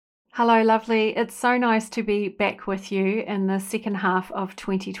Hello, lovely. It's so nice to be back with you in the second half of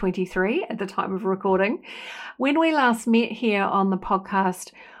 2023 at the time of recording. When we last met here on the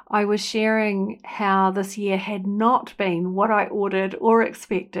podcast, I was sharing how this year had not been what I ordered or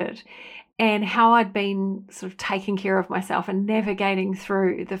expected, and how I'd been sort of taking care of myself and navigating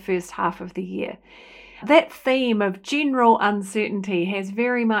through the first half of the year. That theme of general uncertainty has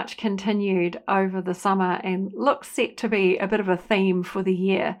very much continued over the summer and looks set to be a bit of a theme for the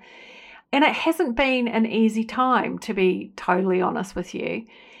year. And it hasn't been an easy time, to be totally honest with you.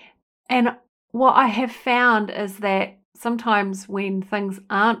 And what I have found is that sometimes when things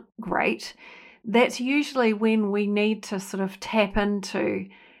aren't great, that's usually when we need to sort of tap into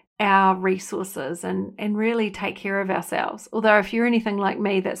our resources and really take care of ourselves. Although if you're anything like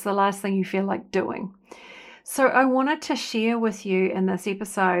me, that's the last thing you feel like doing. So I wanted to share with you in this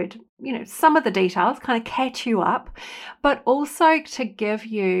episode, some of the details, kind of catch you up, but also to give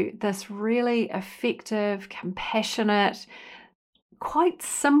you this really effective, compassionate, quite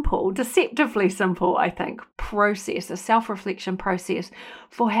simple, deceptively simple, I think, process, a self-reflection process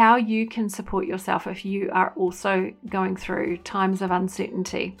for how you can support yourself if you are also going through times of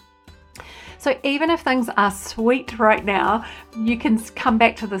uncertainty. So even if things are sweet right now, you can come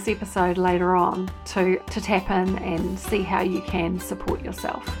back to this episode later on to tap in and see how you can support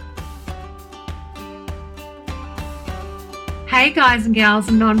yourself. Hey guys and gals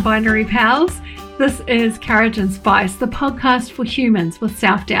and non-binary pals, this is Courage and Spice, the podcast for humans with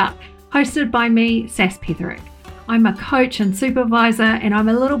self-doubt, hosted by me, Sass Petherick. I'm a coach and supervisor, and I'm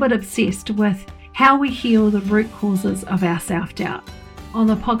a little bit obsessed with how we heal the root causes of our self-doubt. On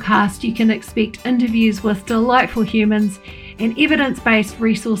the podcast, you can expect interviews with delightful humans and evidence-based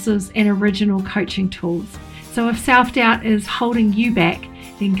resources and original coaching tools. So if self-doubt is holding you back,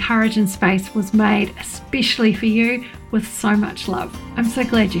 then Courage and Space was made especially for you with so much love. I'm so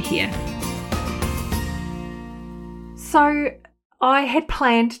glad you're here. So I had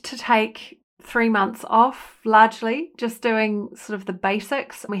planned to take 3 months off, largely just doing sort of the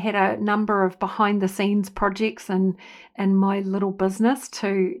basics. We had a number of behind the scenes projects in my little business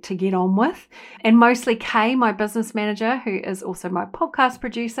to get on with. And mostly Kay, my business manager, who is also my podcast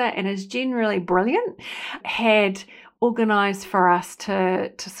producer and is generally brilliant, had organized for us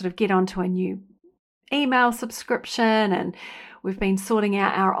to sort of get onto a new email subscription, and we've been sorting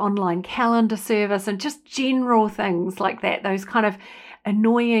out our online calendar service and just general things like that, those kind of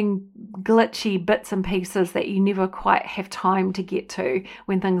annoying, glitchy bits and pieces that you never quite have time to get to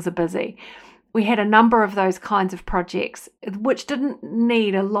when things are busy. We had a number of those kinds of projects which didn't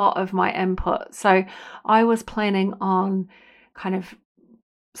need a lot of my input. So I was planning on kind of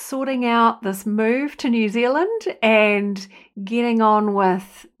sorting out this move to New Zealand and getting on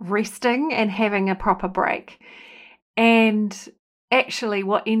with resting and having a proper break. And actually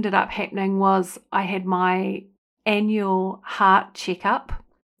what ended up happening was I had my annual heart checkup,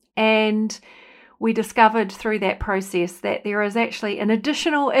 and we discovered through that process that there is actually an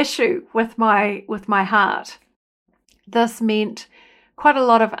additional issue with my heart. This meant quite a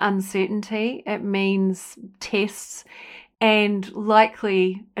lot of uncertainty. It means tests and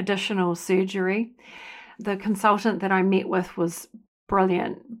likely additional surgery. The consultant that I met with was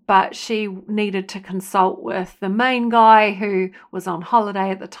brilliant, but she needed to consult with the main guy who was on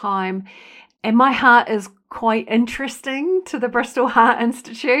holiday at the time. And my heart is quite interesting to the Bristol Heart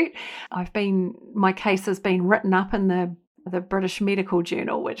Institute. My case has been written up in the British Medical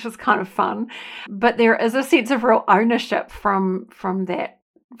Journal, which is kind of fun. But there is a sense of real ownership from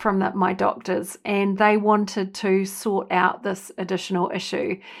my doctors, and they wanted to sort out this additional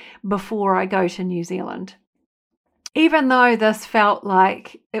issue before I go to New Zealand. Even though this felt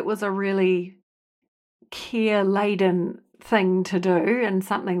like it was a really care-laden thing to do and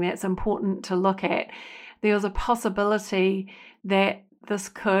something that's important to look at, there was a possibility that this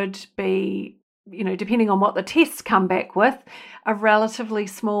could be, depending on what the tests come back with, a relatively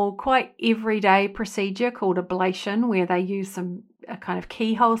small, quite everyday procedure called ablation, where they use a kind of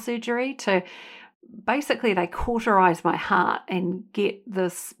keyhole surgery to basically they cauterize my heart and get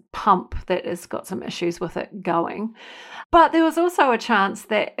this pump that has got some issues with it going. But there was also a chance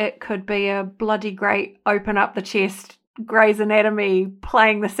that it could be a bloody great open up the chest, Grey's Anatomy,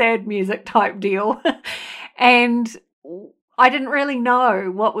 playing the sad music type deal. And I didn't really know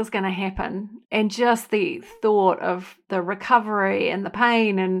what was going to happen. And just the thought of the recovery and the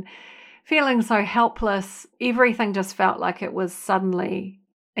pain and feeling so helpless, everything just felt like it was suddenly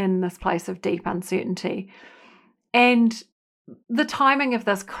in this place of deep uncertainty. And the timing of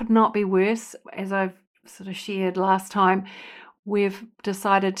this could not be worse. As I've sort of shared last time, we've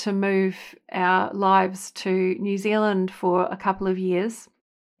decided to move our lives to New Zealand for a couple of years.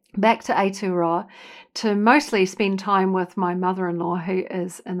 back to Aotearoa to mostly spend time with my mother-in-law, who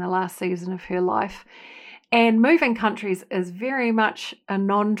is in the last season of her life. And moving countries is very much a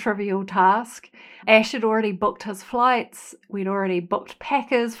non-trivial task. Ash had already booked his flights. We'd already booked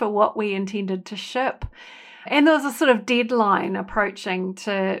packers for what we intended to ship. And there was a sort of deadline approaching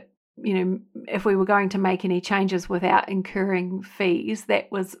to, if we were going to make any changes without incurring fees,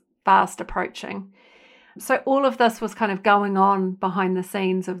 that was fast approaching. So all of this was kind of going on behind the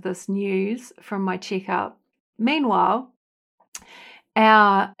scenes of this news from my checkup. Meanwhile,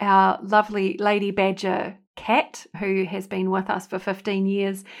 our lovely lady badger Cat, who has been with us for 15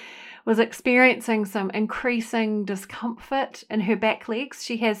 years, was experiencing some increasing discomfort in her back legs.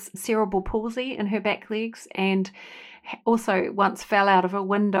 She has cerebral palsy in her back legs and also once fell out of a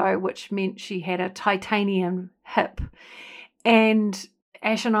window, which meant she had a titanium hip. And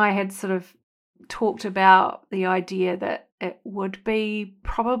Ash and I had sort of talked about the idea that it would be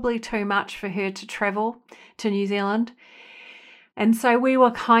probably too much for her to travel to New Zealand. And so we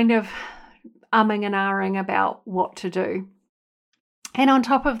were kind of umming and ahhing about what to do. And on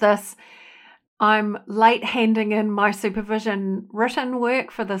top of this, I'm late handing in my supervision written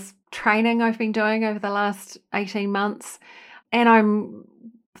work for this training I've been doing over the last 18 months. And I'm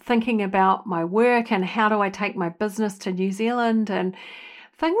thinking about my work and how do I take my business to New Zealand and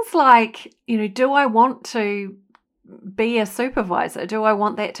things like, do I want to be a supervisor? Do I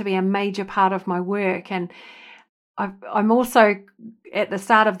want that to be a major part of my work? And I'm also at the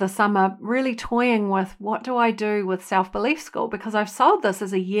start of the summer really toying with what do I do with self-belief school, because I've sold this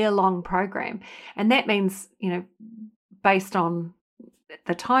as a year-long program. And that means, based on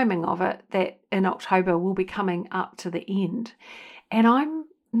the timing of it, that in October we'll be coming up to the end. And I'm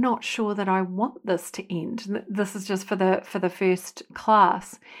not sure that I want this to end. This is just for the first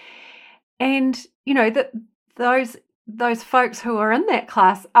class. And, those folks who are in that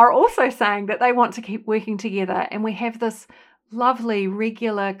class are also saying that they want to keep working together. And we have this lovely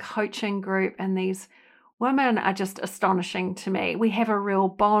regular coaching group, and these women are just astonishing to me. We have a real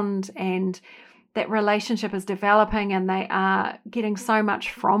bond, and that relationship is developing, and they are getting so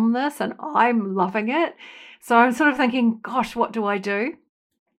much from this, and I'm loving it. So I'm sort of thinking, gosh, what do I do?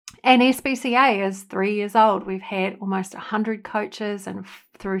 And SBCA is 3 years old. We've had almost 100 coaches and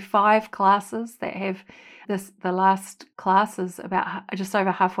through 5 classes that have the last class is about just over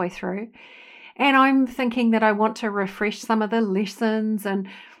halfway through. And I'm thinking that I want to refresh some of the lessons and,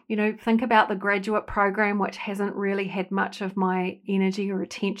 think about the graduate program, which hasn't really had much of my energy or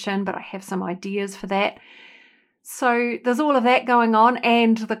attention, but I have some ideas for that. So there's all of that going on,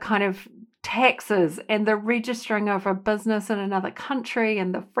 and the kind of taxes and the registering of a business in another country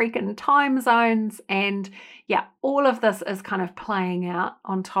and the freaking time zones. And all of this is kind of playing out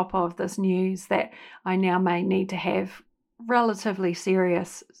on top of this news that I now may need to have relatively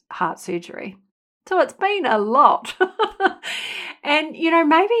serious heart surgery. So it's been a lot. And,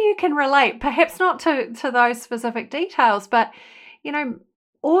 maybe you can relate, perhaps not to those specific details, but,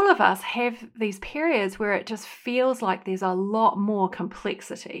 all of us have these periods where it just feels like there's a lot more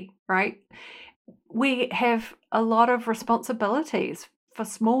complexity, right? We have a lot of responsibilities for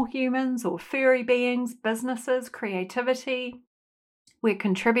small humans or furry beings, businesses, creativity. We're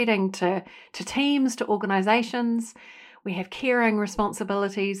contributing to teams, to organizations. We have caring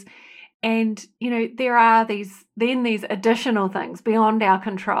responsibilities. And, there are these additional things beyond our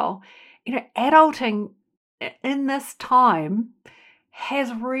control. Adulting in this time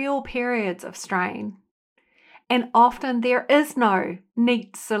has real periods of strain. And often there is no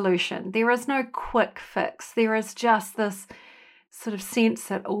neat solution. There is no quick fix. There is just this sort of sense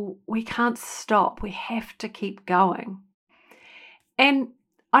that, we can't stop. We have to keep going. And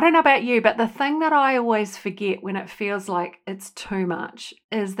I don't know about you, but the thing that I always forget when it feels like it's too much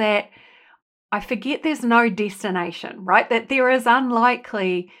is that I forget there's no destination, right? That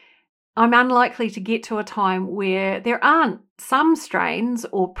I'm unlikely to get to a time where there aren't some strains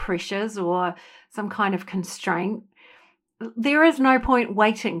or pressures or some kind of constraint. There is no point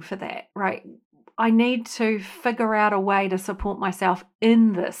waiting for that, right? I need to figure out a way to support myself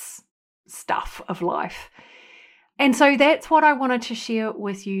in this stuff of life. And so that's what I wanted to share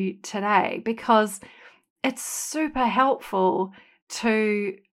with you today, because it's super helpful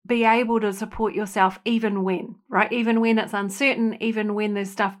to be able to support yourself even when, right? Even when it's uncertain, even when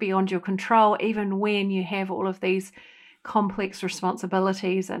there's stuff beyond your control, even when you have all of these complex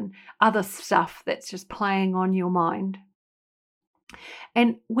responsibilities and other stuff that's just playing on your mind.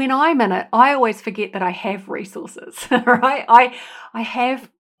 And when I'm in it, I always forget that I have resources, right? I have,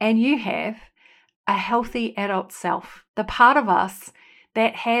 and you have, a healthy adult self, the part of us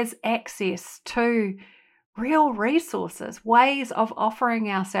that has access to real resources, ways of offering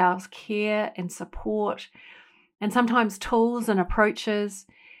ourselves care and support, and sometimes tools and approaches.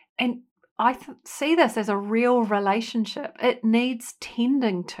 And I see this as a real relationship. It needs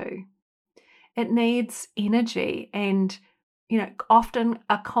tending to. It needs energy and, often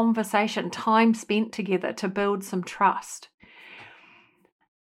a conversation, time spent together to build some trust.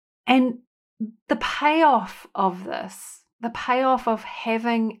 And the payoff of this, the payoff of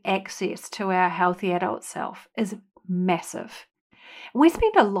having access to our healthy adult self is massive. We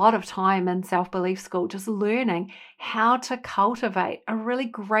spend a lot of time in self-belief school just learning how to cultivate a really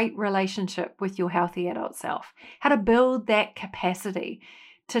great relationship with your healthy adult self, how to build that capacity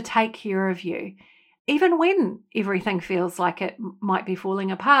to take care of you, even when everything feels like it might be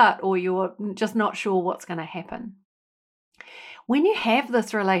falling apart or you're just not sure what's going to happen. When you have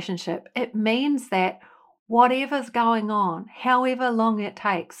this relationship, it means that whatever's going on, however long it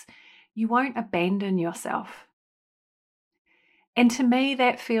takes, you won't abandon yourself. And to me,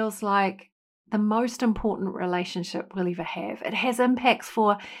 that feels like the most important relationship we'll ever have. It has impacts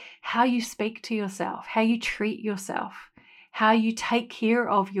for how you speak to yourself, how you treat yourself, how you take care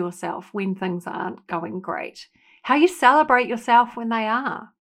of yourself when things aren't going great, how you celebrate yourself when they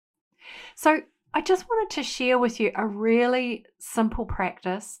are. So I just wanted to share with you a really simple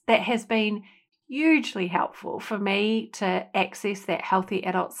practice that has been hugely helpful for me to access that healthy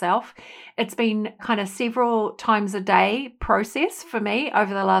adult self. It's been kind of several times a day process for me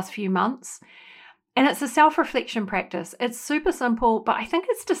over the last few months. And it's a self-reflection practice. It's super simple, but I think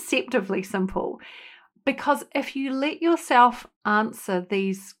it's deceptively simple, because if you let yourself answer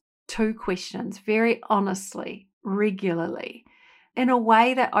these two questions very honestly, regularly, in a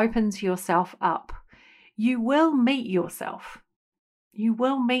way that opens yourself up, you will meet yourself. You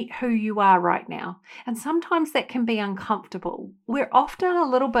will meet who you are right now. And sometimes that can be uncomfortable. We're often a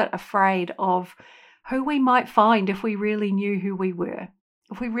little bit afraid of who we might find if we really knew who we were,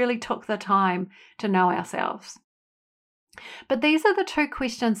 if we really took the time to know ourselves. But these are the two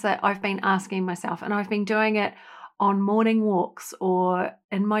questions that I've been asking myself, and I've been doing it on morning walks or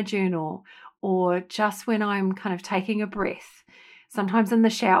in my journal or just when I'm kind of taking a breath, sometimes in the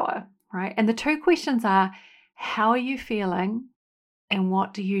shower, right? And the two questions are, how are you feeling? And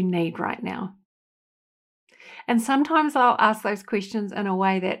what do you need right now? And sometimes I'll ask those questions in a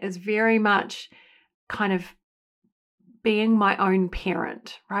way that is very much kind of being my own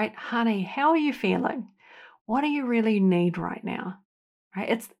parent, right? Honey, how are you feeling? What do you really need right now?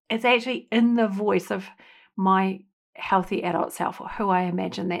 Right? It's actually in the voice of my healthy adult self, or who I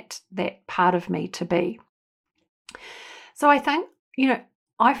imagine that part of me to be. So I think,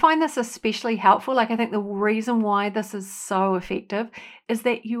 I find this especially helpful. Like, I think the reason why this is so effective is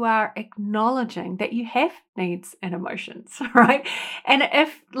that you are acknowledging that you have needs and emotions, right? And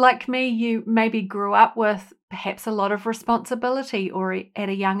if, like me, you maybe grew up with perhaps a lot of responsibility or at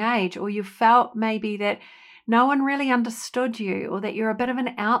a young age, or you felt maybe that no one really understood you, or that you're a bit of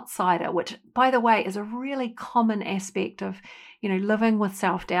an outsider, which, by the way, is a really common aspect of, living with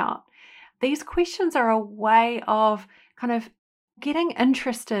self-doubt. These questions are a way of kind of getting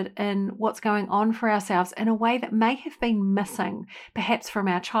interested in what's going on for ourselves in a way that may have been missing, perhaps from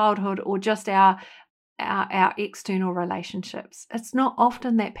our childhood or just our external relationships. It's not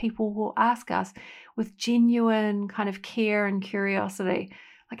often that people will ask us with genuine kind of care and curiosity,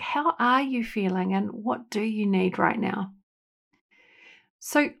 like, how are you feeling and what do you need right now?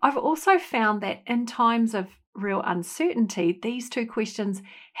 So I've also found that in times of real uncertainty, these two questions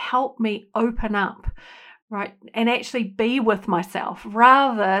help me open up, right, and actually be with myself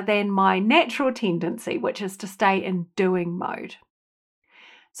rather than my natural tendency, which is to stay in doing mode.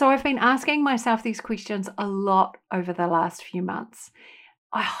 So I've been asking myself these questions a lot over the last few months.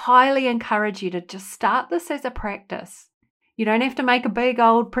 I highly encourage you to just start this as a practice. You don't have to make a big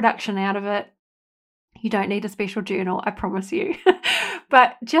old production out of it. You don't need a special journal, I promise you.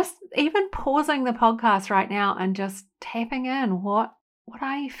 But just even pausing the podcast right now and just tapping in, what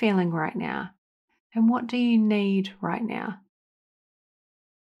are you feeling right now? And what do you need right now?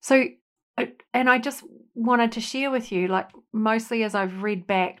 So, and I just wanted to share with you, like, mostly as I've read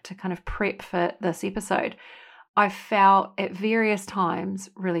back to kind of prep for this episode, I felt at various times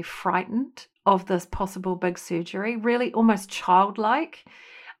really frightened of this possible big surgery, really almost childlike,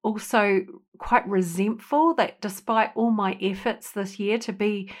 also quite resentful that despite all my efforts this year to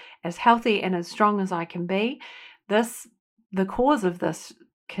be as healthy and as strong as I can be, the cause of this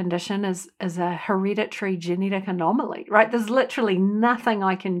condition is a hereditary genetic anomaly, right? There's literally nothing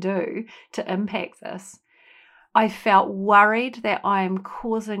I can do to impact this. I felt worried that I'm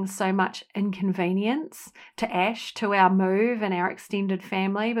causing so much inconvenience to Ash, to our move and our extended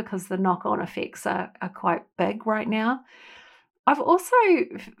family, because the knock-on effects are quite big right now. I've also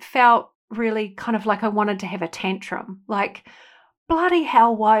felt really kind of like I wanted to have a tantrum, like, bloody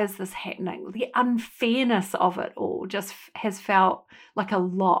hell, why is this happening? The unfairness of it all just has felt like a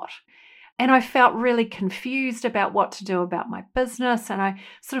lot. And I felt really confused about what to do about my business. And I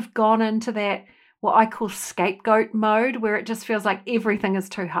sort of gone into that, what I call scapegoat mode, where it just feels like everything is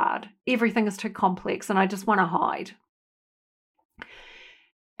too hard, everything is too complex, and I just want to hide.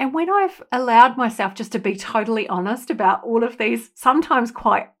 And when I've allowed myself just to be totally honest about all of these sometimes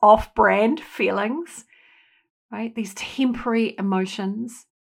quite off-brand feelings, right, these temporary emotions,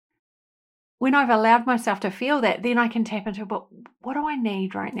 when I've allowed myself to feel that, then I can tap into, but what do I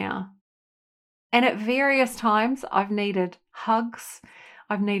need right now? And at various times, I've needed hugs,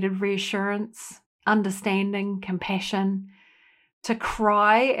 I've needed reassurance, understanding, compassion, to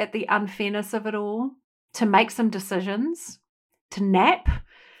cry at the unfairness of it all, to make some decisions, to nap,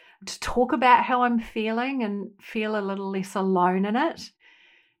 to talk about how I'm feeling and feel a little less alone in it,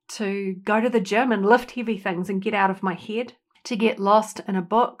 to go to the gym and lift heavy things and get out of my head, to get lost in a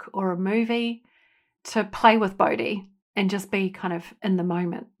book or a movie, to play with Bodhi and just be kind of in the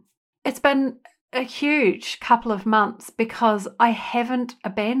moment. It's been a huge couple of months because I haven't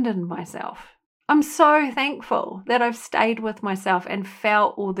abandoned myself. I'm so thankful that I've stayed with myself and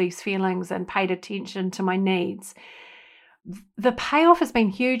felt all these feelings and paid attention to my needs. The payoff has been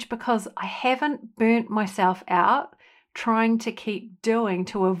huge because I haven't burnt myself out trying to keep doing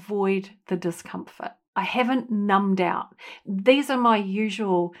to avoid the discomfort. I haven't numbed out. These are my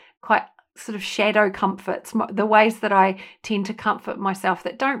usual quite sort of shadow comforts, the ways that I tend to comfort myself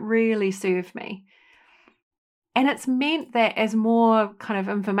that don't really serve me. And it's meant that as more kind of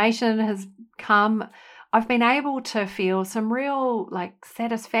information has come, I've been able to feel some real like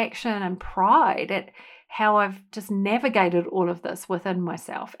satisfaction and pride at how I've just navigated all of this within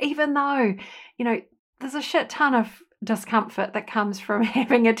myself, even though, there's a shit ton of discomfort that comes from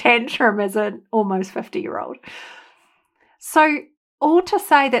having a tantrum as an almost 50-year-old. So all to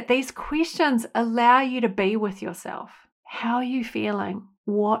say that these questions allow you to be with yourself. How are you feeling?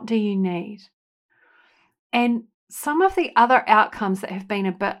 What do you need? And some of the other outcomes that have been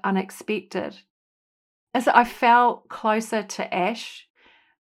a bit unexpected is that I felt closer to Ash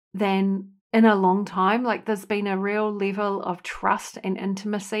than in a long time. Like there's been a real level of trust and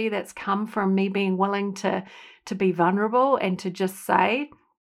intimacy that's come from me being willing to be vulnerable and to just say,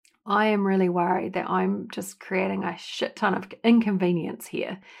 I am really worried that I'm just creating a shit ton of inconvenience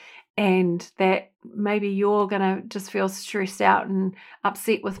here, and that maybe you're going to just feel stressed out and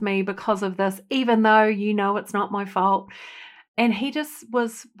upset with me because of this, even though it's not my fault. And he just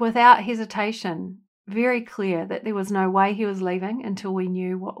was, without hesitation, very clear that there was no way he was leaving until we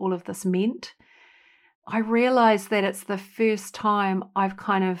knew what all of this meant. I realized that it's the first time I've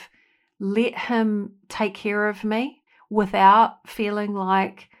kind of let him take care of me without feeling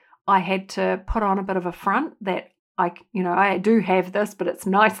like I had to put on a bit of a front that I do have this, but it's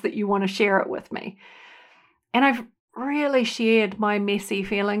nice that you want to share it with me. And I've really shared my messy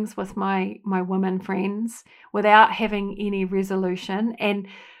feelings with my women friends without having any resolution. And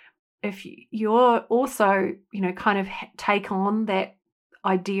if you're also, kind of take on that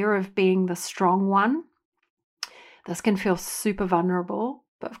idea of being the strong one, this can feel super vulnerable,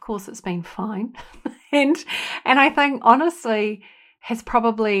 but of course it's been fine. and I think honestly has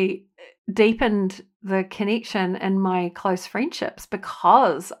probably deepened the connection in my close friendships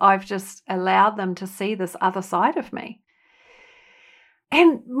because I've just allowed them to see this other side of me.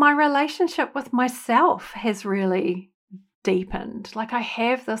 And my relationship with myself has really deepened. Like I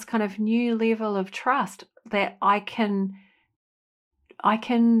have this kind of new level of trust that I can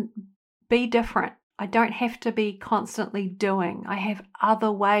be different. I don't have to be constantly doing. I have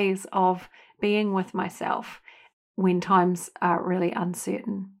other ways of being with myself when times are really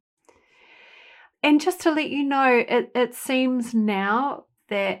uncertain. And just to let you know, it seems now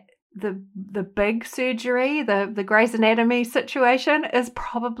that the big surgery, the Grey's Anatomy situation is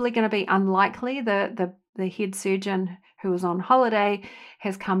probably going to be unlikely. The head surgeon who was on holiday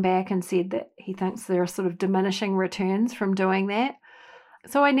has come back and said that he thinks there are sort of diminishing returns from doing that.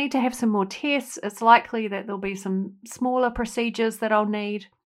 So I need to have some more tests. It's likely that there'll be some smaller procedures that I'll need.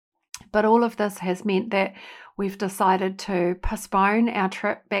 But all of this has meant that we've decided to postpone our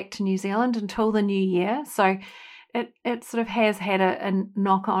trip back to New Zealand until the new year. So it sort of has had a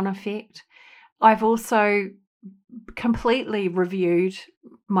knock-on effect. I've also completely reviewed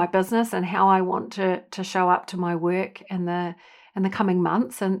my business and how I want to show up to my work in the in the coming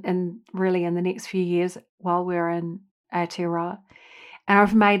months and really in the next few years while we're in Aotearoa. And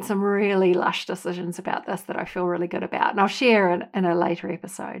I've made some really lush decisions about this that I feel really good about. And I'll share it in a later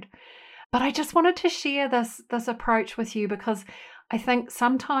episode. But I just wanted to share this approach with you because I think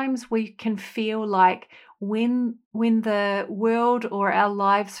sometimes we can feel like when the world or our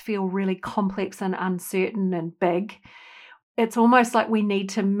lives feel really complex and uncertain and big, it's almost like we need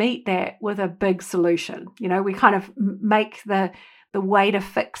to meet that with a big solution. We kind of make the way to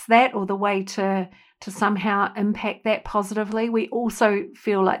fix that or the way to somehow impact that positively. We also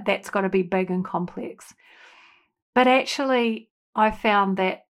feel like that's got to be big and complex. But actually, I found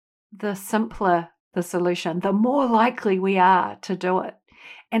that the simpler the solution, the more likely we are to do it.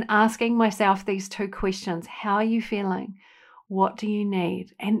 And asking myself these two questions: how are you feeling? What do you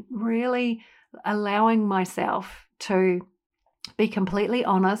need? And really allowing myself to be completely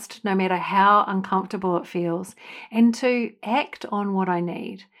honest, no matter how uncomfortable it feels, and to act on what I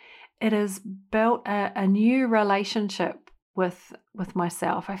need. It has built a new relationship with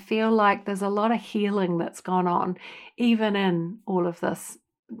myself. I feel like there's a lot of healing that's gone on, even in all of this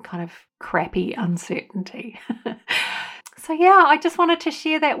kind of crappy uncertainty. So yeah, I just wanted to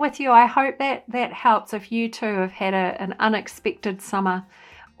share that with you. I hope that helps if you too have had an unexpected summer,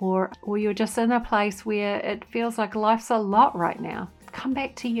 or you're just in a place where it feels like life's a lot right now. Come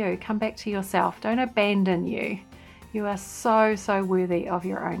back to you. Come back to yourself. Don't abandon you. You are so, so worthy of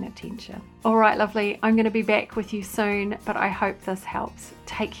your own attention. All right, lovely. I'm going to be back with you soon, but I hope this helps.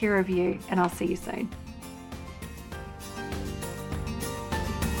 Take care of you, and I'll see you soon.